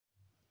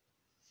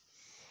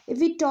If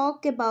we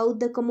talk about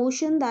the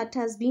commotion that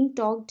has been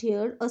talked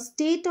here, a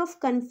state of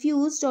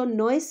confused or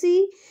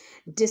noisy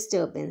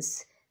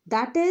disturbance.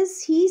 That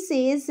is, he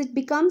says it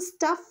becomes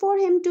tough for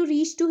him to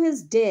reach to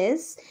his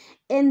desk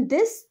in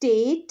this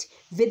state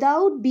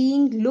without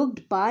being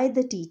looked by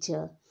the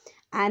teacher.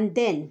 And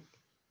then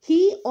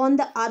he, on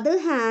the other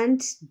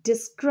hand,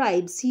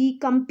 he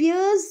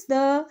compares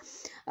the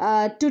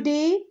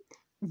today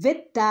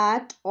with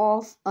that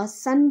of a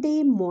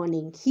Sunday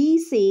morning. He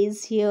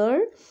says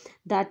here,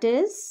 that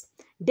is,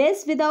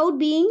 death without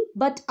being,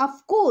 but of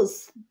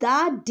course,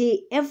 that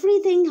day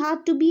everything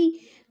had to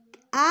be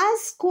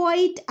as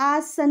quiet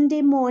as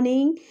Sunday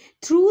morning.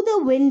 Through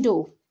the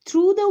window,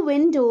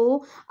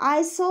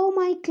 I saw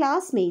my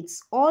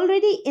classmates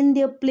already in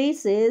their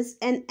places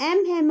and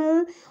M.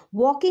 Hamel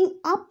walking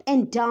up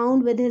and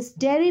down with his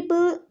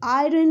terrible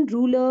iron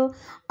ruler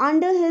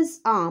under his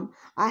arm.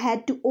 I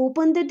had to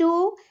open the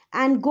door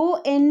and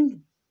go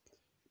in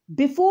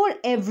before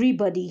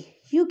everybody.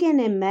 You can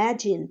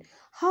imagine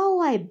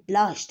how I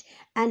blushed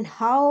and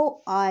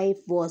how I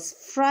was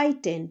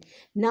frightened.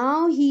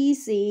 Now he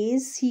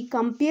says he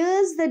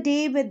compares the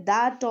day with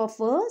that of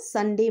a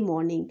Sunday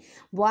morning.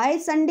 Why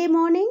Sunday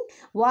morning?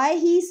 Why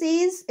he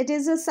says it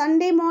is a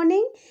Sunday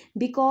morning?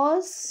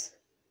 Because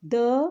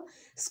the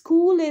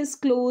school is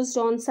closed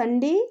on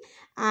Sunday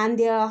and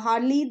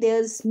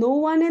there's no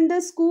one in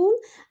the school,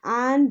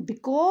 and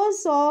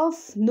because of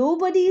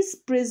nobody's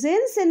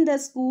presence in the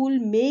school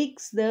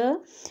makes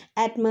the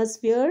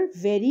atmosphere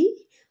very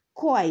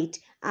quiet.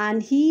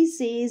 And he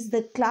says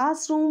the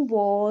classroom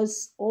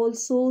was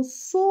also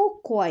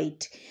so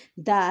quiet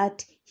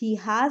that he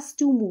has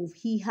to move.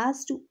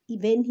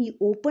 When he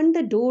opened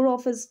the door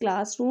of his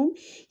classroom,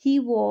 he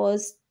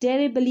was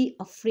terribly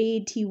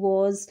afraid, he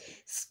was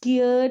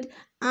scared,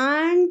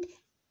 and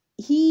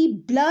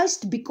he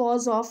blushed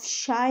because of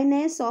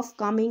shyness of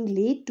coming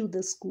late to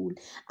the school.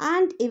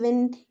 And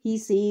even he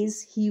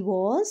says he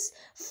was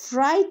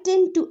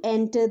frightened to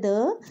enter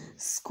the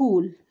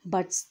school,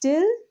 but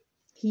still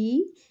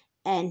he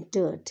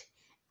entered.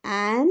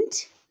 And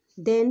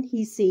then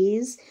he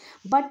says,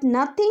 but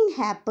nothing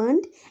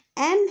happened.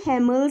 M.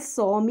 Hamel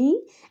saw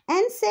me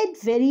and said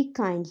very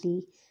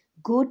kindly,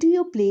 go to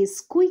your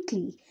place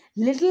quickly.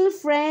 Little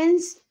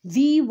friends,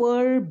 we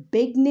were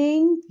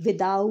beginning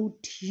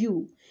without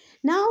you.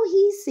 Now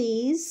he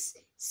says,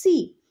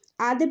 see,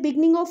 at the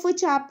beginning of a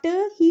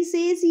chapter, he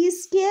says he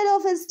is scared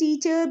of his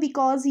teacher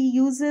because he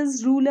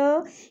uses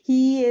ruler,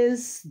 he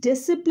is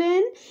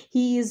disciplined,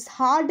 he is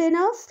hard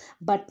enough.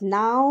 But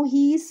now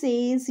he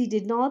says he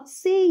did not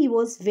say, he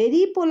was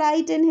very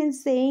polite in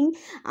his saying.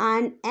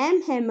 And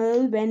M.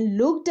 Hamel, when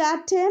looked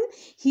at him,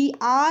 he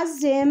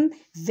asked him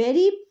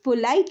very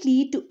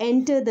politely to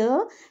enter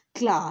the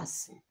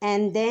class.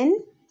 And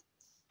then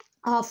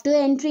after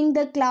entering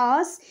the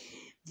class,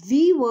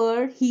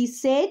 he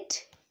said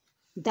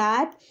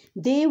that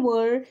they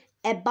were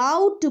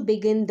about to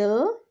begin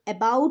the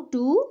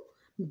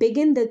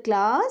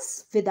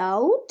class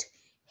without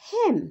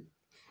him,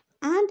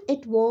 and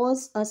it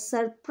was a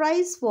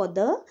surprise for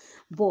the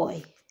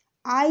boy.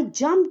 I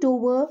jumped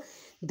over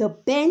the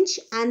bench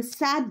and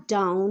sat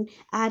down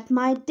at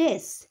my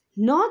desk.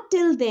 Not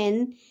till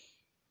then,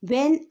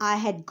 when I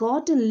had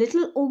got a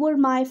little over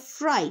my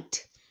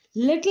fright.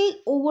 Little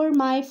over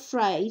my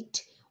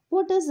fright.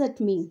 What does that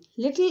mean?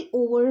 Little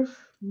over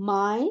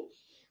my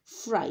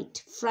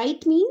fright.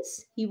 Fright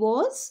means he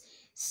was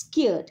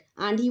scared,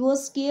 and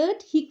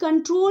he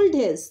controlled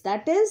his,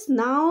 that is,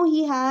 now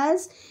he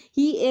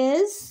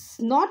is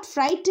not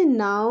frightened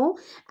now.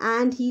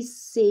 And he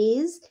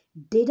says,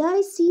 did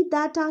I see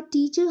that our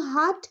teacher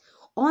had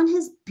on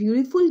his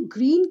beautiful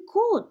green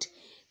coat?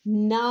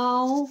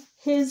 Now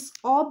his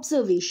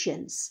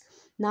observations.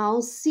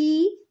 Now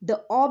see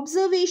the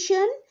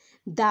observation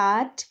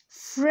that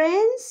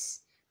friends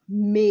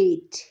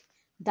made,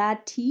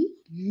 that he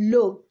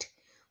looked.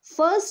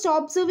 First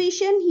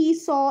observation he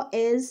saw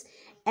is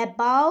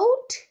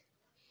about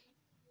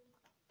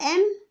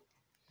M.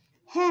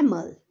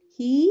 Hamel.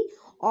 He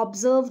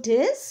observed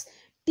his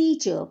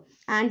teacher,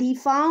 and he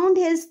found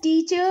his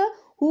teacher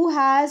who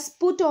has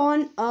put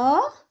on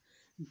a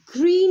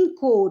green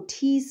coat.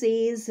 He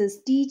says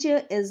his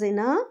teacher is in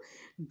a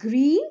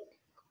green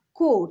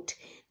coat.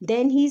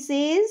 Then he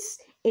says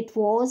it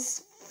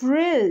was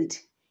frilled.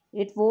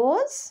 It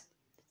was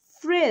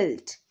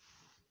frilled.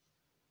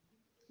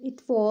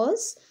 It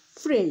was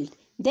frilled.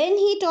 Then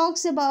he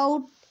talks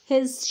about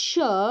his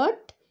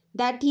shirt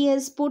that he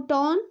has put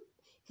on.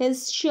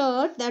 His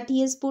shirt that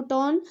he has put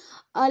on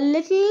a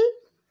little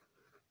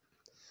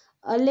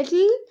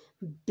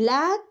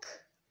black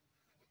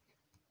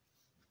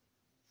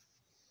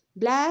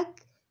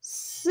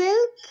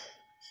silk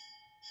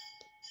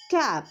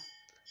cap.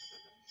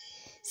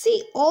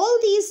 See, all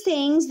these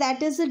things,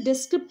 that is a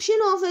description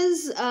of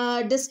his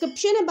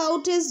description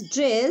about his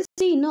dress.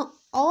 See, no,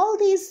 all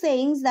these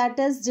things, that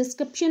is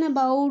description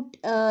about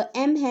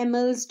M.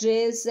 Hamill's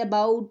dress,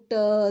 about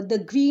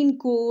the green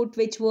coat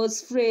which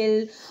was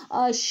frill,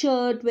 a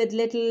shirt with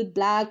little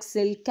black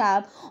silk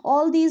cap,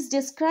 all these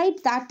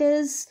describe, that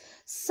is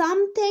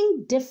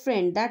something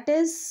different, that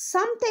is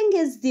something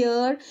is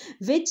there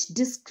which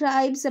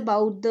describes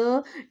about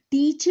the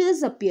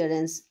teacher's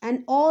appearance,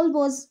 and all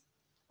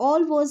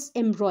was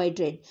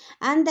embroidered,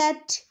 and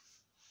that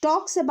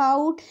talks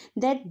about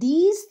that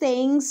these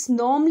things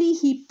normally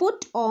he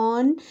put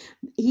on,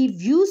 he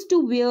used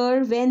to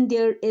wear when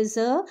there is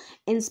a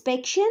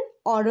inspection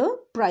or a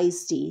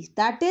prize day,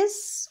 that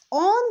is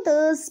on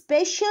the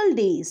special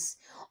days,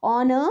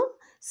 on a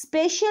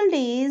special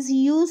days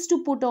he used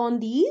to put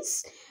on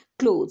these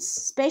clothes,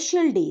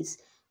 special days.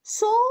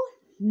 So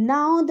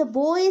now the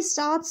boy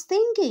starts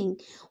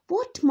thinking,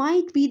 what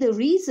might be the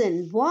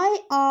reason, why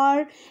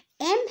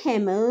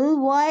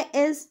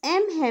is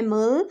M.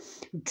 Hamill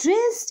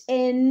dressed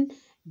in,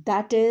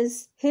 that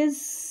is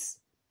his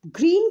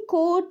green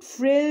coat,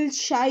 frilled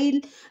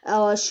shirt,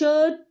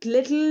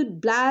 little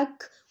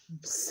black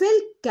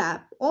silk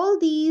cap. All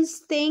these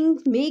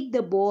things make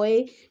the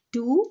boy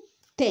to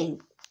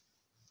think.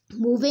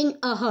 Moving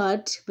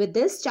ahead with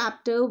this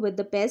chapter, with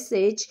the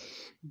passage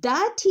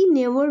that he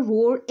never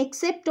wore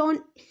except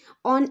on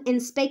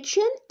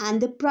inspection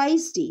and the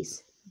prize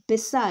days.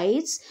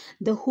 Besides,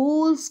 the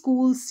whole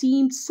school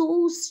seemed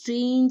so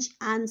strange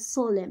and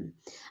solemn.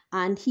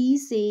 And he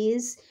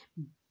says,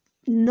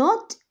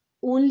 not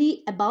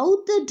only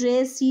about the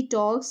dress he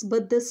talks,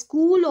 but the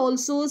school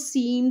also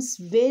seems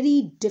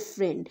very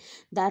different.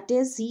 That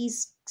is, he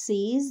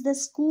says the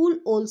school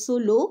also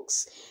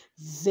looks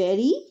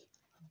very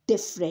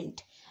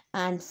different.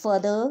 And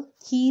further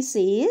he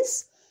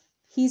says,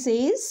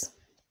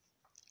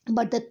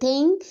 but the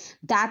thing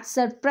that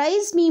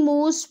surprised me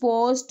most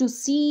was to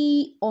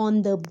see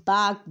on the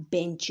back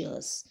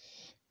benches.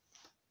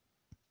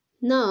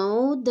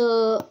 Now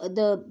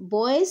the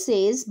boy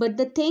says, but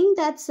the thing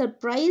that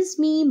surprised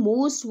me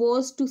most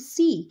was to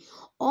see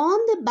on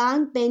the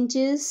back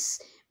benches,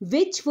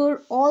 which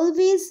were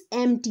always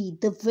empty,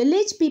 the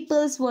village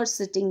peoples were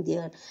sitting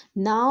there.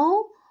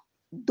 Now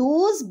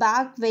those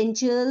back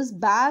benches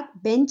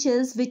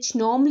which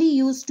normally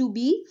used to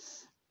be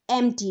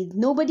empty,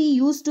 nobody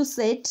used to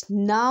sit,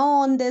 now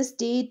on this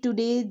day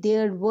today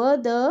there were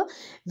the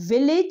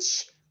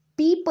village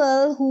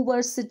people who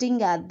were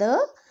sitting at the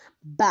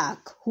back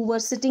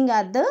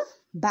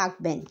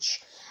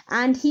bench.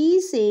 And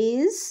he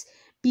says,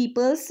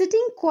 people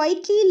sitting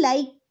quietly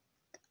like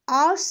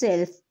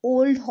ourselves,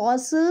 old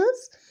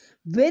horses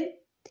with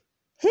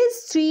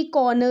his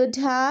three-cornered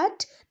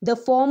hat, the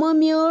former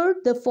mayor,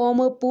 the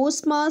former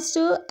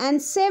postmaster,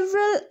 and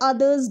several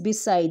others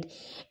beside.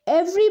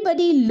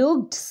 Everybody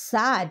looked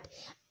sad.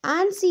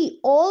 And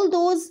see, all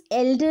those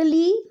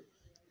elderly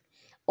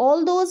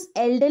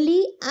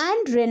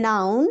and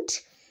renowned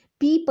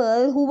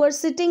people who were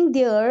sitting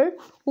there,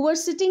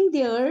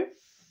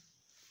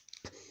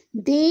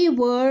 they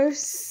were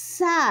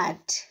sad.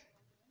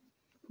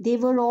 They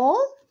were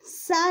all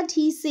sad,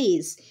 he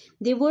says.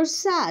 They were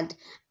sad.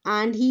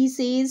 And he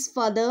says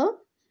further,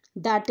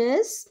 that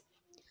is,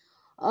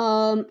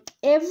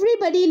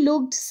 everybody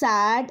looked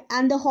sad,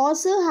 and the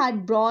horser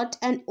had brought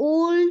an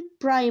old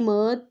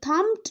primer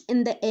thumped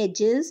in the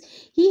edges.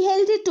 He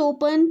held it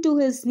open to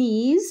his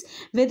knees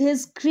with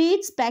his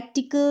great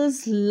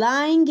spectacles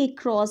lying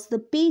across the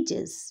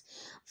pages.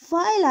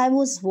 While I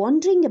was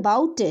wondering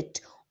about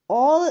it,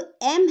 all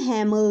M.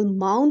 Hamill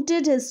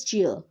mounted his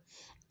chair,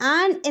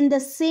 and in the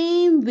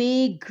same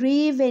way,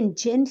 grave and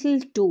gentle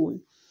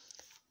tone.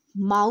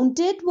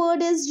 Mounted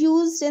word is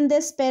used in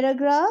this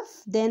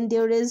paragraph. Then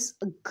there is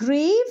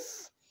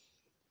grave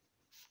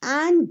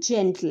and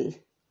gentle.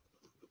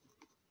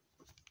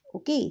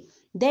 Okay.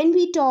 Then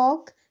we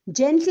talk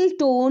gentle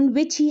tone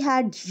which he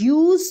had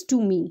used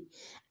to me,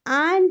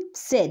 and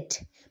said,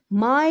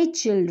 my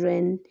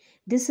children,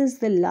 this is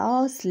the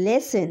last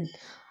lesson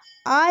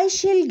I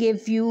shall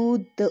give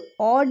you. The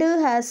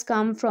order has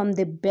come from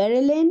the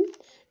Berlin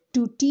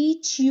to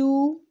teach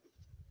you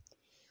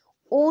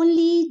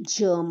only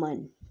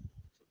German.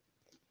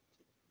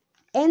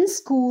 In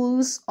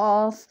schools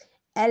of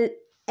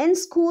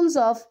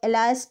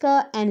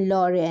Alaska and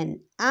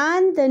Lorraine,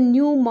 and the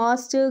new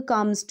master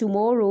comes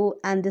tomorrow,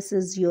 and this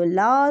is your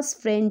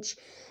last French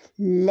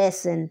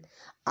lesson.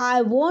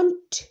 I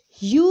want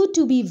you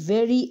to be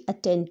very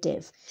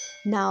attentive.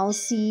 Now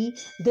see,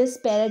 this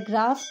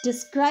paragraph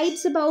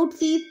describes about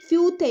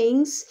few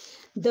things.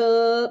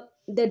 The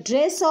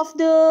dress of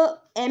the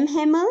M.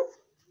 Hamill,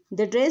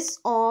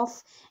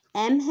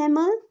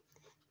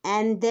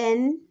 and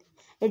then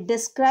it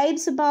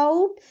describes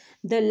about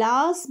the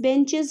last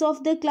benches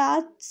of the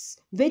class,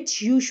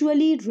 which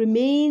usually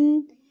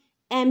remain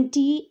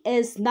empty,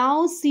 is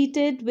now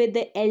seated with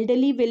the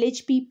elderly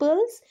village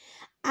peoples,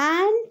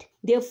 and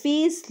their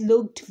face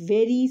looked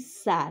very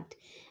sad.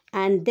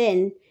 And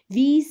then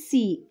we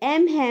see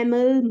M.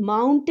 Hamill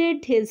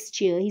mounted his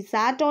chair. He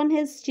sat on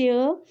his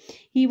chair.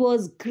 He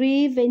was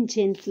grave and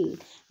gentle.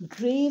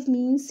 Grave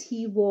means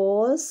he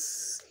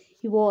was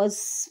he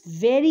was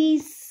very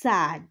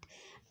sad,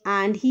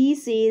 and he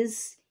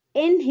says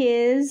in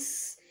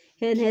his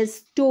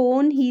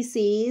tone, he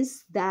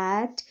says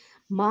that,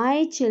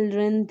 my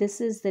children, this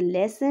is the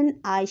lesson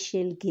I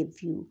shall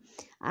give you.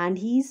 And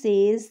he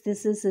says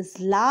this is his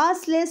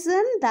last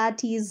lesson that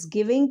he is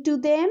giving to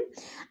them.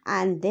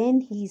 And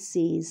then he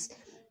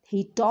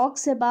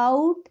talks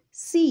about,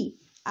 see,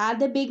 at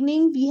the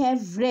beginning we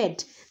have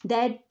read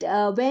that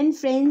when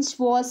French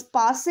was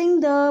passing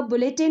the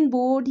bulletin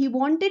board, he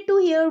wanted to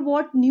hear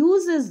what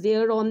news is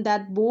there on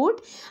that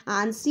board.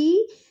 And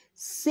see,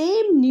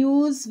 same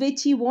news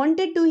which he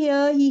wanted to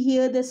hear, he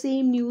hear the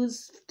same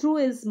news through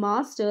his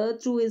master,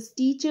 through his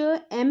teacher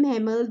M.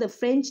 Hamel, the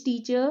French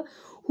teacher,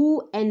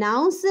 who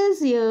announces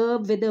here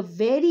with a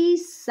very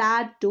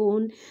sad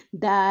tone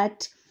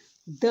that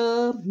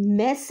the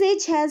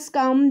message has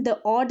come, the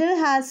order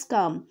has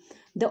come.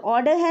 The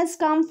order has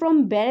come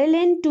from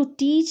Berlin to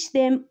teach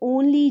them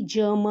only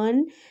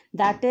German,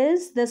 that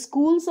is, the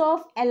schools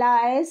of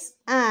Alais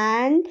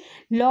and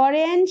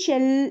Lorraine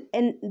shall,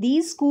 in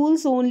these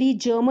schools only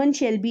German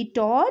shall be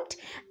taught.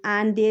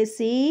 And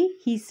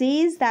he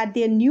says that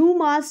their new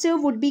master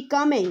would be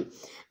coming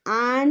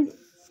and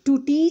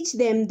to teach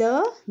them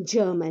the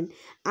German.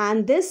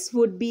 And this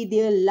would be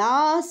their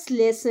last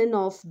lesson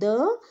of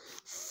the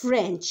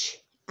French.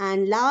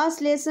 And last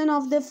lesson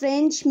of the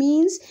French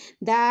means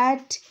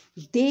that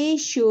they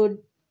should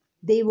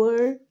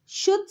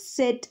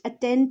sit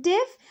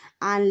attentive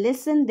and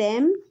listen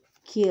them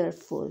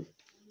careful.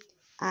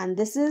 And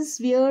this is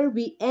where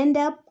we end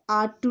up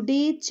our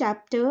today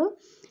chapter.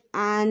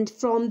 And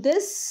from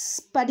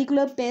this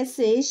particular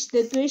passage,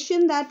 the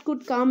question that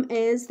could come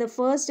is the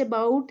first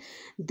about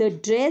the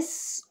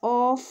dress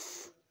of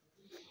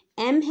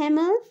M.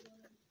 Hamel,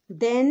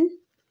 then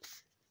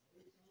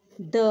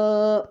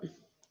the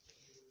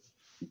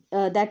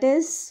that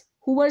is,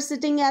 who were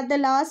sitting at the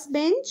last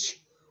bench,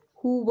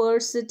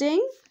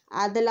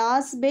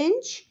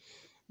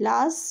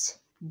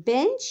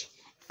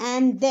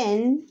 and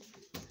then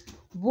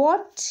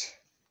what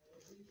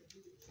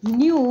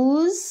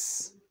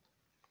news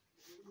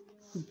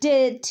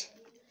did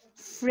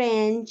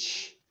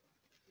French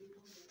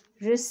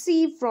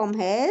receive from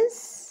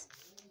his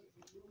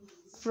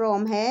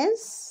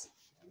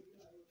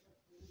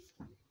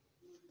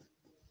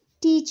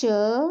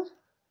teacher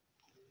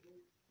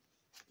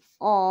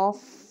of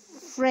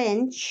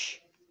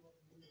French,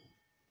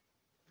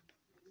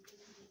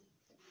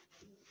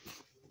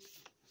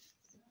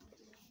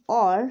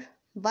 or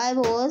why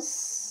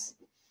was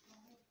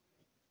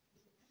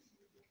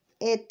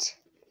it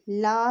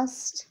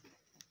last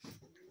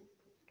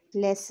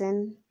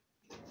lesson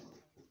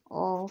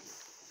of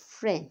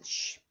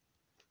French?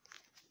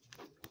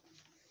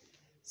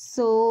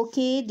 So,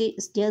 okay,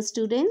 dear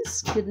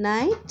students, good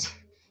night.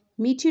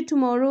 Meet you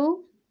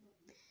tomorrow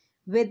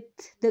with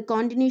the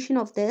continuation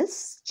of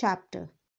this chapter.